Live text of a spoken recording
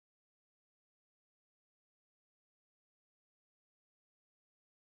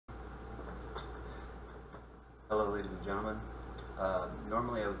Hello, ladies and gentlemen.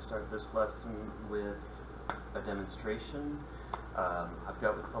 Normally I would start this lesson with a demonstration. I've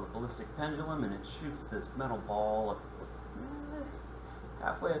got what's called a ballistic pendulum, and it shoots this metal ball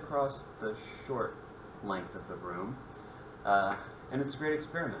halfway across the short length of the room. And it's a great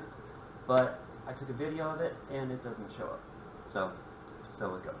experiment. But I took a video of it, and it doesn't show up. So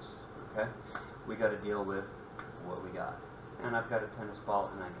it goes, okay? We got to deal with what we got. And I've got a tennis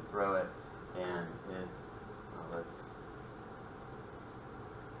ball, and I can throw it, and it's, well, it's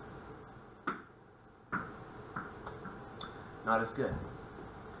not as good.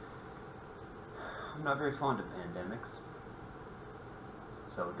 I'm not very fond of pandemics,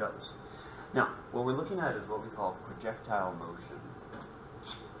 so it goes. Now, what we're looking at is what we call projectile motion.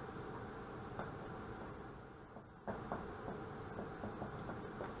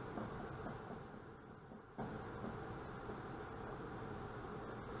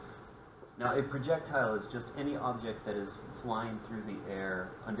 Now, a projectile is just any object that is flying through the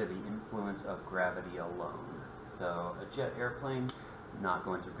air under the influence of gravity alone. So, a jet airplane, not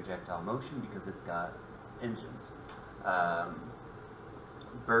going through projectile motion because it's got engines.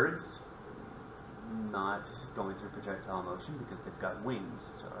 Birds, not going through projectile motion because they've got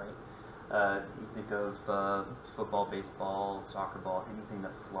wings, alright? You think of football, baseball, soccer ball, anything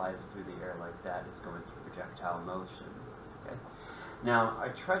that flies through the air like that is going through projectile motion, okay? Now, I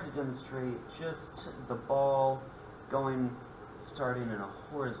tried to demonstrate just the ball starting in a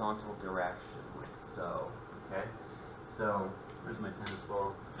horizontal direction, like so, okay? So, here's my tennis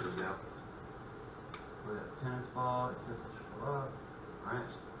ball. Here we go. We got a tennis ball, if this will show up.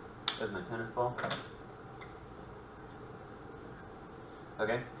 Alright, there's my tennis ball.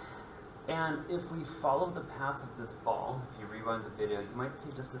 Okay? And if we follow the path of this ball, if you rewind the video, you might see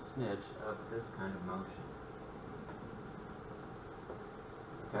just a smidge of this kind of motion.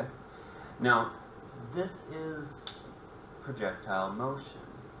 Okay? Now, this is projectile motion,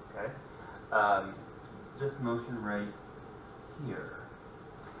 okay? This motion right here.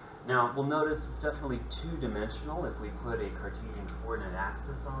 Now, we'll notice it's definitely two-dimensional if we put a Cartesian coordinate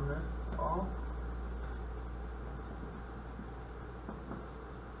axis on this ball.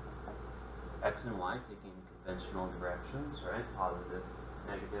 X and Y taking conventional directions, right? Positive,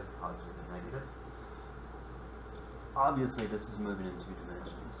 negative, positive, and negative. Obviously, this is moving in two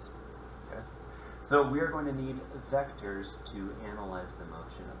dimensions, okay? So we are going to need vectors to analyze the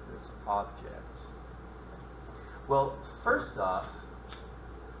motion of this object. Well, first off,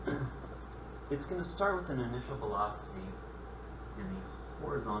 it's going to start with an initial velocity in the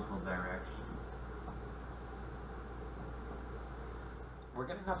horizontal direction. We're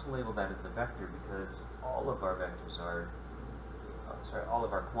going to have to label that as a vector because all of our vectors are, all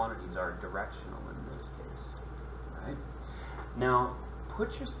of our quantities are directional in this case. Right? Now,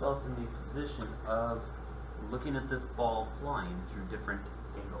 put yourself in the position of looking at this ball flying through different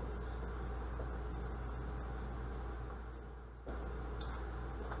angles.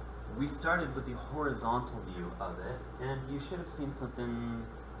 We started with the horizontal view of it, and you should have seen something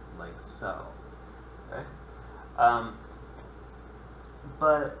like so. Okay?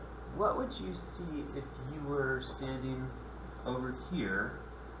 But what would you see if you were standing over here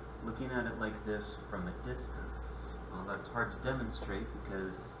looking at it like this from a distance? Well, that's hard to demonstrate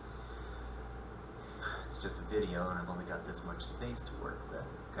because it's just a video and I've only got this much space to work with,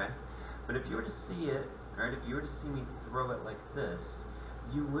 okay? But if you were to see it, right, if you were to see me throw it like this,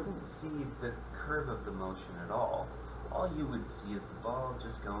 you wouldn't see the curve of the motion at all. All you would see is the ball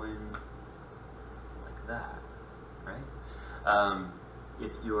just going like that, right?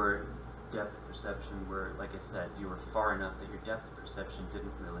 If your depth perception were, like I said, if you were far enough that your depth perception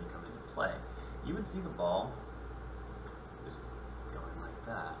didn't really come into play, you would see the ball just going like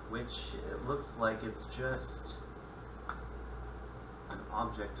that, which it looks like it's just an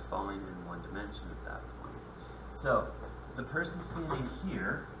object falling in one dimension at that point. So, the person standing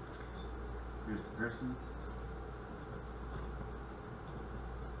here, here's the person.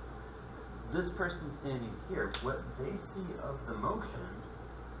 This person standing here, what they see of the motion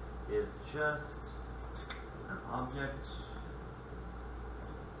is just an object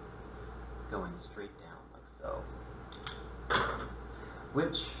going straight down like so.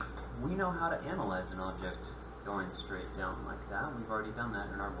 Which we know how to analyze an object going straight down like that. We've already done that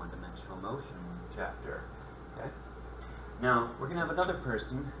in our one-dimensional motion chapter. Okay? Now, we're going to have another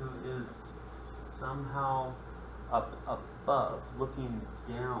person who is somehow up above, looking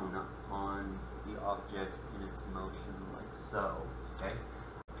down on the object in its motion like so. Okay?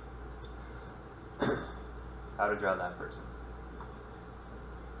 How to draw that person.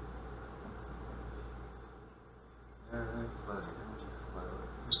 Floating, how much it float?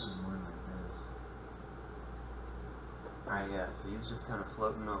 Something more like this. Alright, yeah, so he's just kind of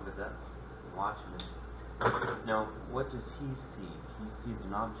floating over that, watching it. Now, what does he see? He sees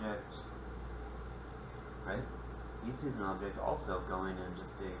an object, right? He sees an object also going in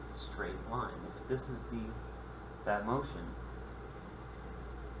just a straight line. If this is that motion,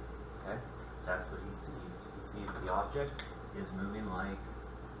 okay, that's what he sees. He sees the object is moving like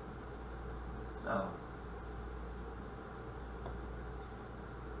so.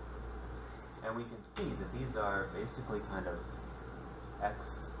 And we can see that these are basically kind of x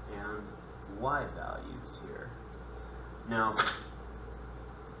and y values here. Now,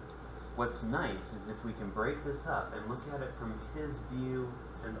 what's nice is if we can break this up and look at it from his view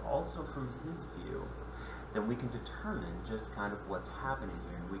and also from his view, then we can determine just kind of what's happening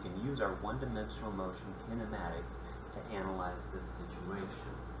here, and we can use our one-dimensional motion kinematics to analyze this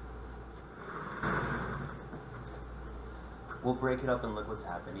situation. We'll break it up and look what's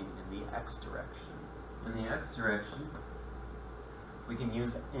happening in the x direction. In the x direction, we can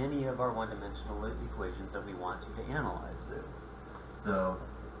use any of our one-dimensional equations that we want to analyze it. So,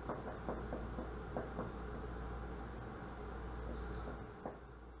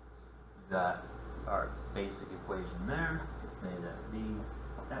 we've got our basic equation there. Let's say that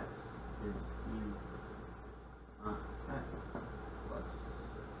dx is d x plus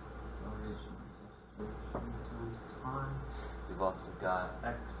acceleration times time. We've also got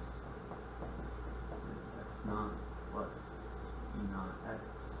x is x naught plus e naught x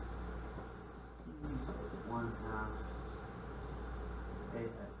t plus 1/2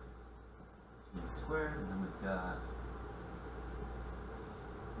 ax t squared, and then we've got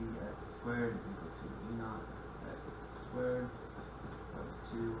dx squared is equal to e naught x squared plus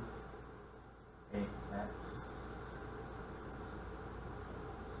 2 ax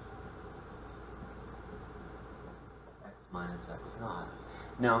minus x naught.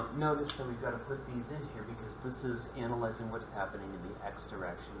 Now, notice that we've got to put these in here because this is analyzing what is happening in the x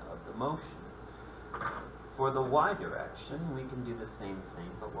direction of the motion. For the y direction, we can do the same thing,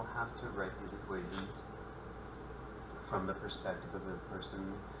 but we'll have to write these equations from the perspective of the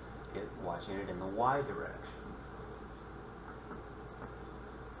person watching it in the y direction.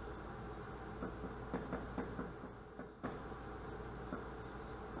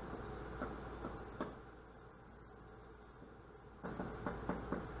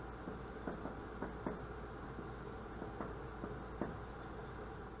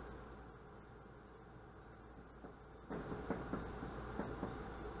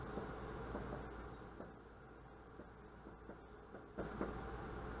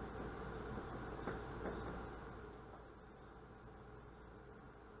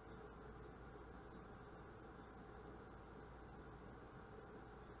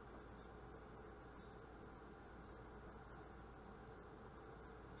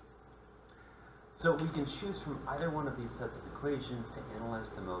 So we can choose from either one of these sets of equations to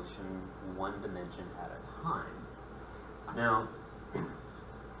analyze the motion one dimension at a time. Now,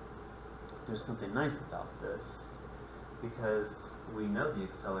 there's something nice about this, because we know the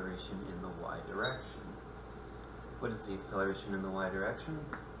acceleration in the y direction. What is the acceleration in the y direction?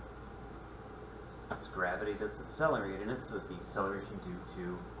 It's gravity that's accelerating it, so it's the acceleration due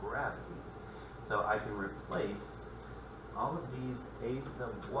to gravity. So I can replace all of these a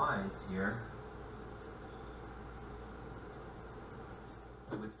sub y's here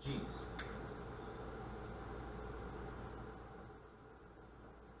with g's.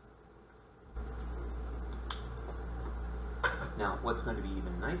 Now, what's going to be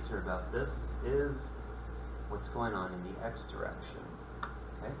even nicer about this is what's going on in the x direction.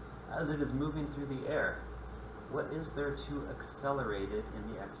 Okay? As it is moving through the air, what is there to accelerate it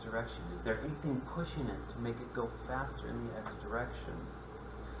in the x direction? Is there anything pushing it to make it go faster in the x direction?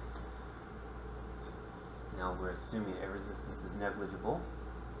 Now, we're assuming air resistance is negligible,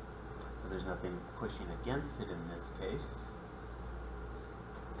 so there's nothing pushing against it in this case.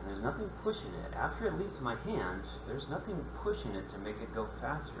 And there's nothing pushing it. After it leaves my hand, there's nothing pushing it to make it go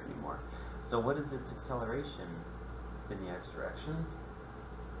faster anymore. So what is its acceleration in the x direction?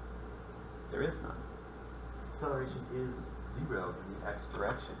 There is none. Its acceleration is 0 in the x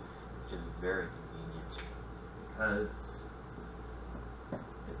direction, which is very convenient, because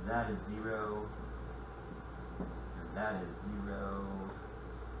if that is 0, and that is 0,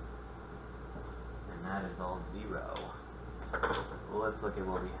 and that is all 0, well, let's look at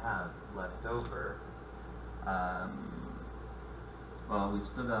what we have left over. Well, we've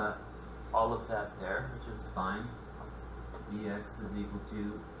still got all of that there, which is fine. Vx is equal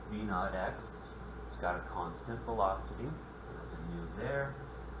to v naught x. It's got a constant velocity. Nothing new there.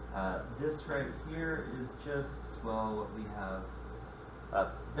 This right here is just, well, what we have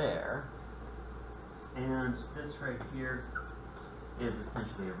up there. And this right here is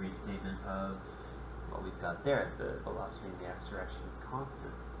essentially a restatement of what we've got there. The velocity in the x direction is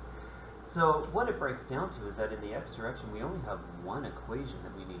constant. So what it breaks down to is that in the x direction we only have one equation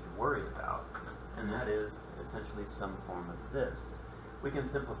that we need to worry about, and that is essentially some form of this. We can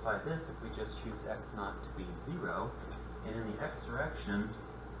simplify this if we just choose x naught to be 0, and in the x direction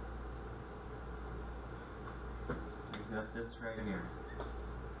we've got this right here.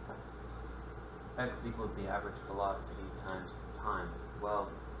 X equals the average velocity times the time. Well,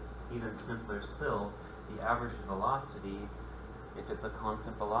 even simpler still, the average velocity, if it's a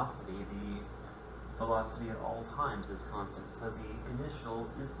constant velocity, the velocity at all times is constant. So the initial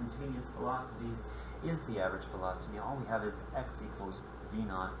instantaneous velocity is the average velocity. All we have is x equals v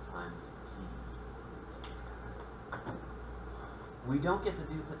naught times t. We don't get to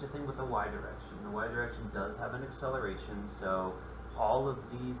do such a thing with the y direction. The y direction does have an acceleration, so all of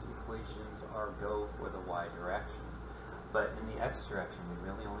these equations are go for the y direction. But in the x direction, we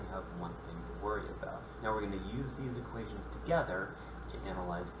really only have one thing to worry about. Now we're going to use these equations together to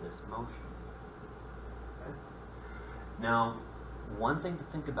analyze this motion. Okay? Now, one thing to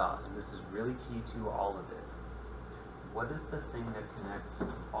think about, and this is really key to all of it, what is the thing that connects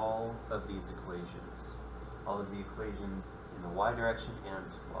all of these equations? All of the equations in the y direction and,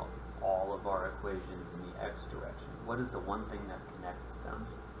 well, all of our equations in the x direction. What is the one thing that connects them?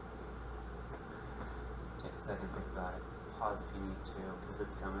 Take a second, think about it. Pause if you need to, because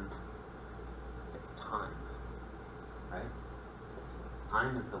it's coming. It's time, right?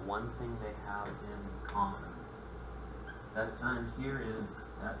 Time is the one thing they have in common. That time here is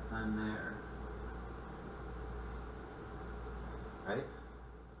that time there, right?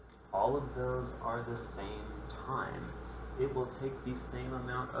 All of those are the same time. It will take the same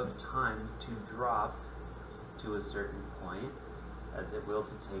amount of time to drop to a certain point as it will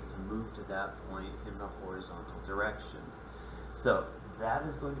to take to move to that point in the horizontal direction. So that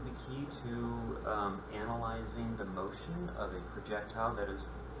is going to be key to analyzing the motion of a projectile that is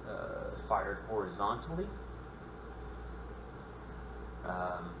fired horizontally.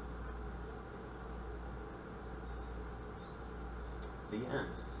 The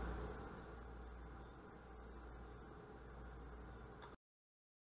end.